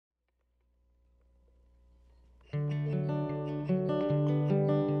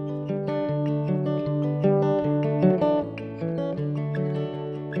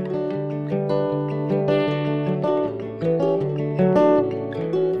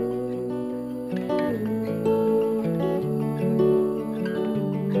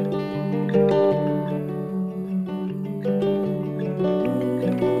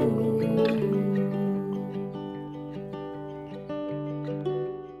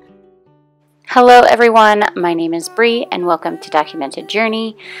Hello everyone, my name is Bree and welcome to Documented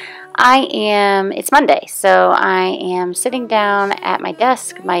Journey. It's Monday, so I am sitting down at my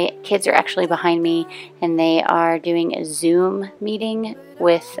desk. My kids are actually behind me and they are doing a Zoom meeting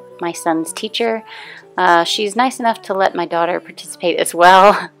with my son's teacher. She's nice enough to let my daughter participate as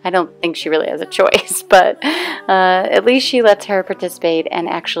well. I don't think she really has a choice, but at least she lets her participate and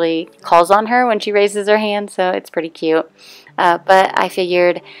actually calls on her when she raises her hand, so it's pretty cute. But I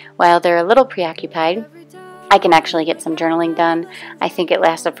figured while they're a little preoccupied, I can actually get some journaling done. I think it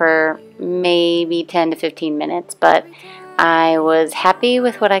lasted for maybe 10 to 15 minutes, but I was happy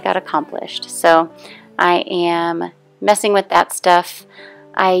with what I got accomplished. So I am messing with that stuff.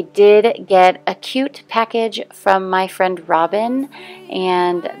 I did get a cute package from my friend Robin,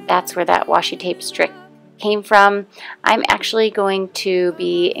 and that's where that washi tape strip came from. I'm actually going to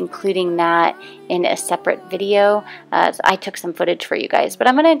be including that in a separate video. So I took some footage for you guys, but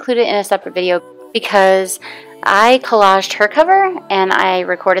I'm going to include it in a separate video because I collaged her cover and I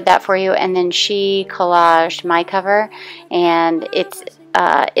recorded that for you, and then she collaged my cover, and it's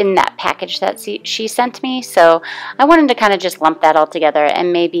in that package that she sent me. So I wanted to kind of just lump that all together,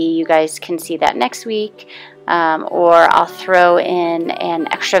 and maybe you guys can see that next week, or I'll throw in an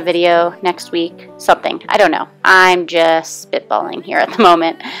extra video next week, something. I don't know. I'm just spitballing here at the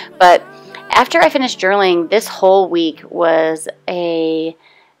moment. But after I finished journaling, this whole week was a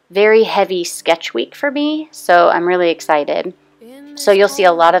very heavy sketch week for me, so I'm really excited. So you'll see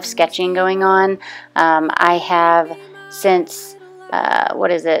a lot of sketching going on. I have since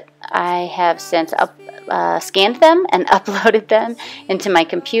scanned them and uploaded them into my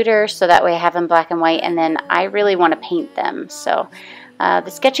computer, so that way I have them black and white, and then I really want to paint them. So the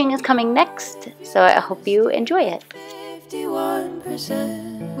sketching is coming next, so I hope you enjoy it.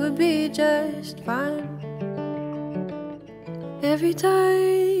 51% would be just fine. Every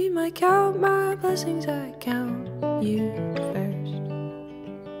time I count my blessings, I count you first.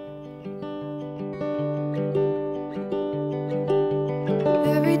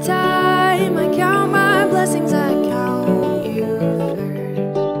 Every time I count my blessings, I count you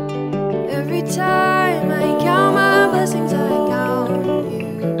first. Every time I count my blessings, I count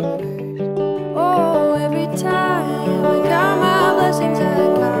you first. Oh, every time I count my blessings, I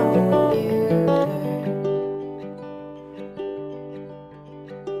count you first.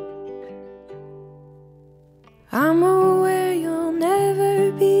 I'm aware you'll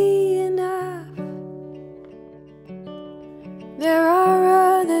never be enough. There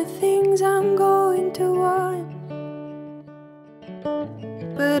are other things I'm going to want,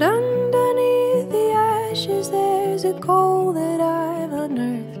 but underneath the ashes there's a coal that I've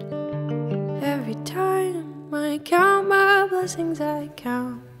unearthed. Every time I count my blessings, I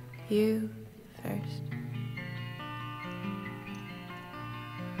count you first.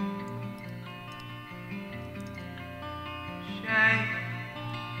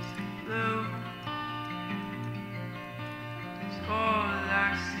 Shades of blue is all I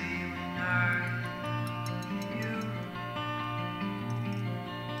see when I'm with you.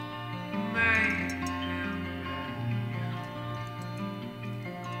 You make me feel brand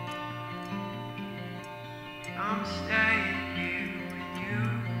new. I'm staying here with you.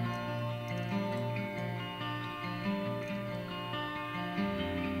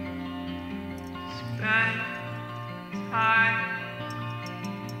 Spend time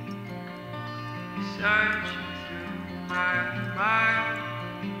searching through my mind.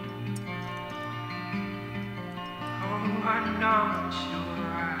 Oh, I'm not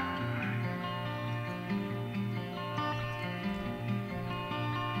sure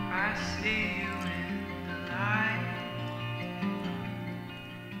I see you in the light.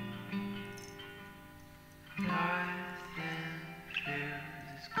 Nothing feels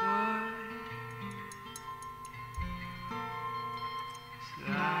as good as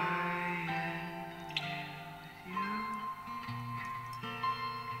lying here with you.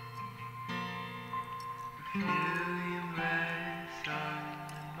 I feel your breath on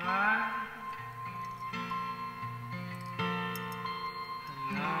mine.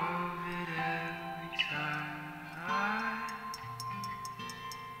 I love it.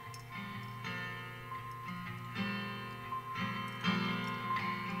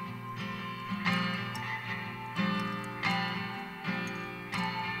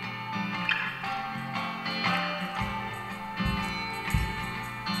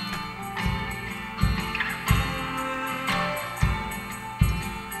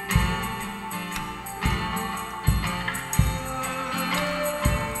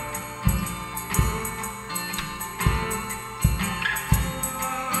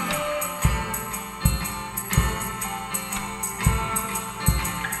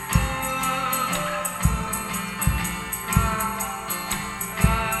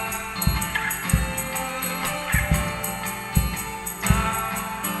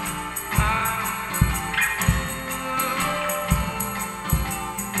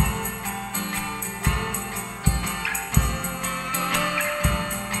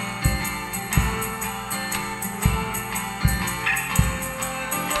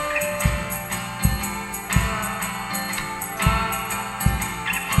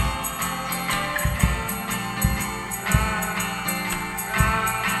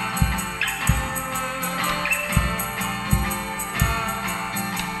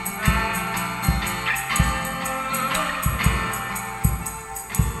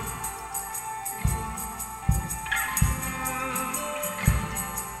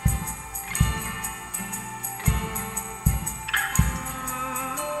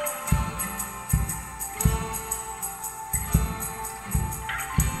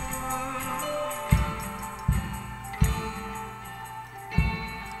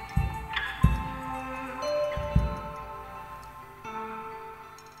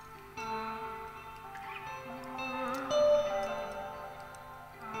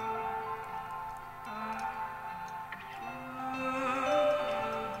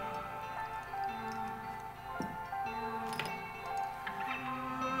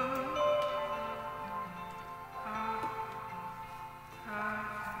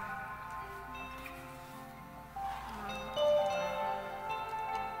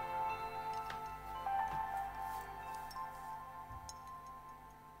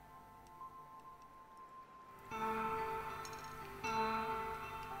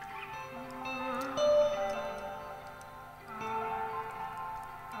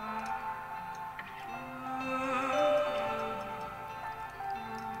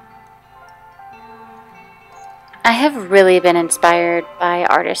 I have really been inspired by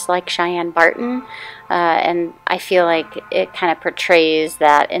artists like Cheyenne Barton, and I feel like it kind of portrays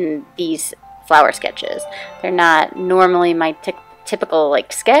that in these flower sketches. They're not normally my typical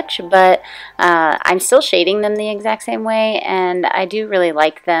like sketch, but I'm still shading them the exact same way, and I do really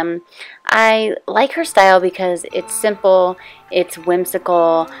like them. I like her style because it's simple, it's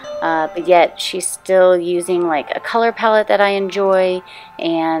whimsical, but yet she's still using like a color palette that I enjoy,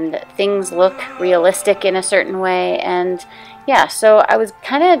 and things look realistic in a certain way. And yeah, so I was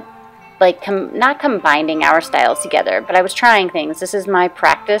kind of like not combining our styles together, but I was trying things. This is my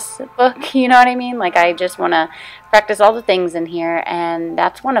practice book, you know what I mean? Like, I just want to practice all the things in here, and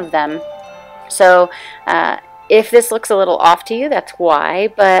that's one of them. So if this looks a little off to you, that's why,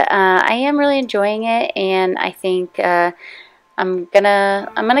 but I am really enjoying it, and I think I'm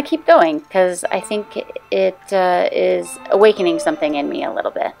gonna keep going, because I think it is awakening something in me a little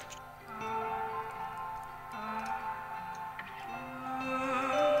bit.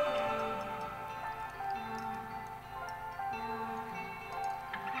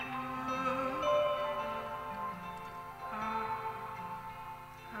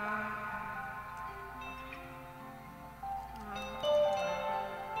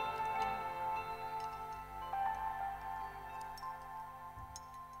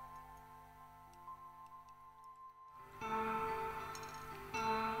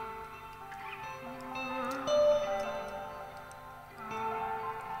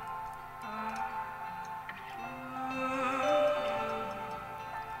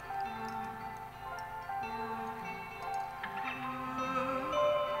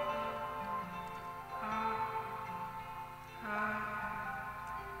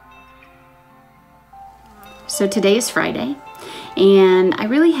 So today is Friday, and I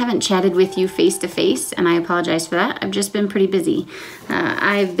really haven't chatted with you face to face, and I apologize for that. I've just been pretty busy.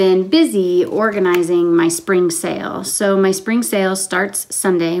 I've been busy organizing my spring sale. So my spring sale starts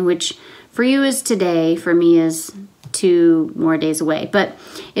Sunday, which for you is today, for me is 2 more days away, but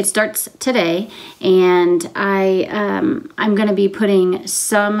it starts today, and I'm going to be putting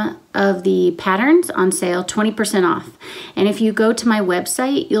some of the patterns on sale 20% off. And if you go to my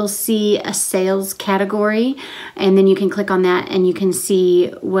website, you'll see a sales category, and then you can click on that and you can see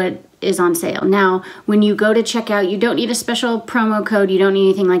what is on sale. Now, when you go to checkout, you don't need a special promo code, you don't need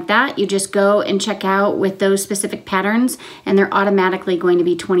anything like that. You just go and check out with those specific patterns, and they're automatically going to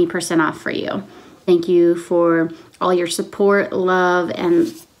be 20% off for you. Thank you for all your support, love,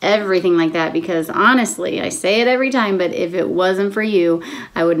 and everything like that, because honestly, I say it every time, but if it wasn't for you,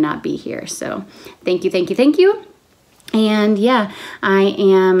 I would not be here. So thank you, thank you, thank you. And yeah, I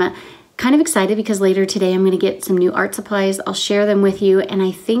am kind of excited because later today I'm going to get some new art supplies. I'll share them with you, and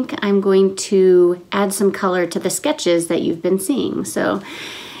I think I'm going to add some color to the sketches that you've been seeing. So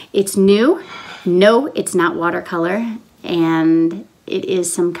it's new. No, it's not watercolor, and it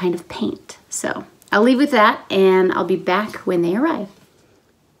is some kind of paint. So I'll leave with that, and I'll be back when they arrive.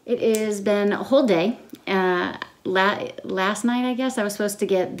 It has been a whole day. Last night, I guess, I was supposed to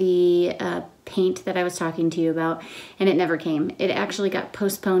get the paint that I was talking to you about, and it never came. It actually got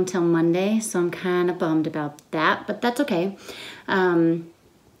postponed till Monday, so I'm kind of bummed about that, but that's okay.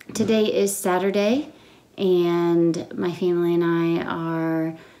 Today is Saturday, and my family and I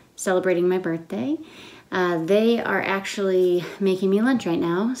are celebrating my birthday. They are actually making me lunch right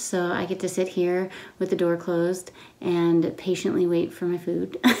now, so I get to sit here with the door closed and patiently wait for my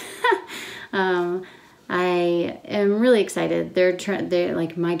food. I am really excited. They're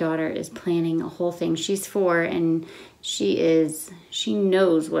like, my daughter is planning a whole thing. She's 4, and she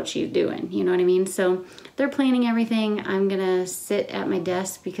knows what she's doing. You know what I mean? So they're planning everything. I'm gonna sit at my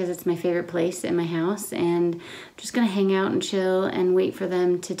desk because it's my favorite place in my house, and I'm just gonna hang out and chill and wait for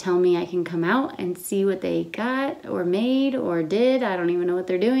them to tell me I can come out and see what they got or made or did. I don't even know what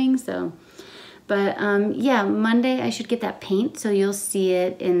they're doing. So, but yeah, Monday I should get that paint, so you'll see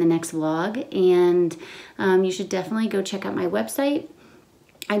it in the next vlog, and you should definitely go check out my website.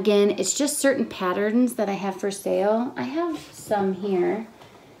 Again, it's just certain patterns that I have for sale. I have some here.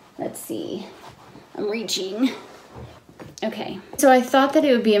 Let's see. I'm reaching. Okay, so I thought that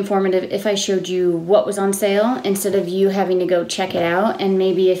it would be informative if I showed you what was on sale instead of you having to go check it out. And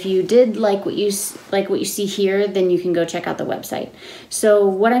maybe if you did like what you see here, then you can go check out the website. So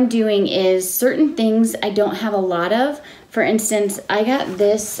what I'm doing is certain things I don't have a lot of. For instance, I got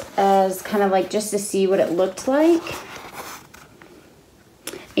this as kind of like just to see what it looked like.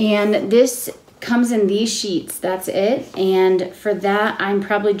 And this comes in these sheets, that's it. And for that, I'm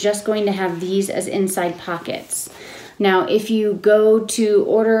probably just going to have these as inside pockets. Now, if you go to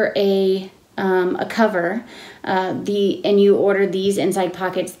order a a cover, and you order these inside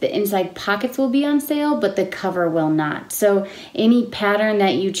pockets, the inside pockets will be on sale, but the cover will not. So any pattern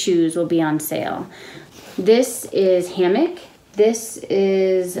that you choose will be on sale. This is hammock. This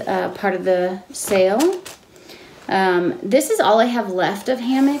is part of the sale. This is all I have left of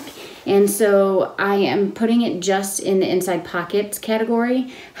hammock, and so I am putting it just in the inside pockets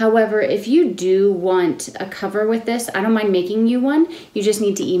category. However, if you do want a cover with this, I don't mind making you one. You just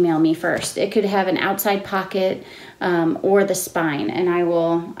need to email me first. It could have an outside pocket or the spine, and I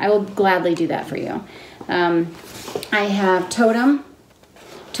will gladly do that for you. I have totem.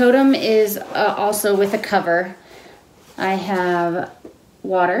 Totem is also with a cover. I have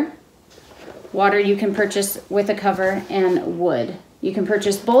water. Water you can purchase with a cover, and wood. You can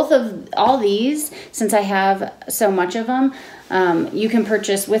purchase both of all these, since I have so much of them. You can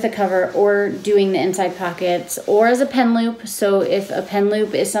purchase with a cover or doing the inside pockets or as a pen loop. So if a pen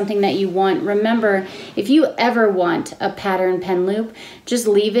loop is something that you want, remember, if you ever want a pattern pen loop, just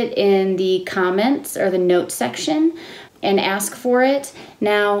leave it in the comments or the notes section and ask for it.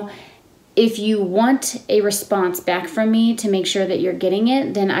 Now, if you want a response back from me to make sure that you're getting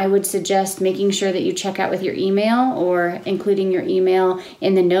it, then I would suggest making sure that you check out with your email or including your email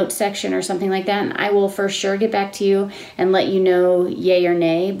in the notes section or something like that. And I will for sure get back to you and let you know yay or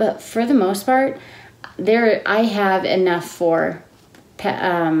nay. But for the most part, I have enough for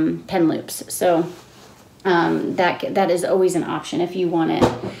pen loops. So that is always an option if you want it.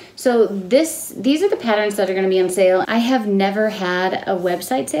 So these are the patterns that are going to be on sale. I have never had a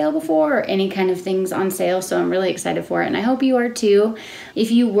website sale before or any kind of things on sale, so I'm really excited for it, and I hope you are too.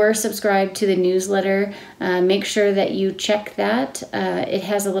 If you were subscribed to the newsletter, make sure that you check that. It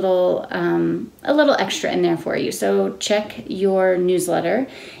has a little extra in there for you, so check your newsletter.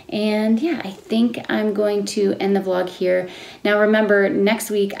 And yeah, I think I'm going to end the vlog here. Now remember, next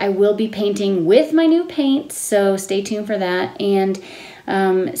week I will be painting with my new paints, so stay tuned for that. And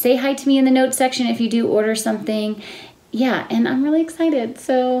say hi to me in the notes section if you do order something. Yeah, and I'm really excited.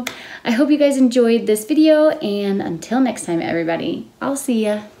 So I hope you guys enjoyed this video, and until next time, everybody, I'll see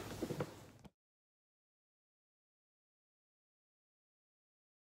ya.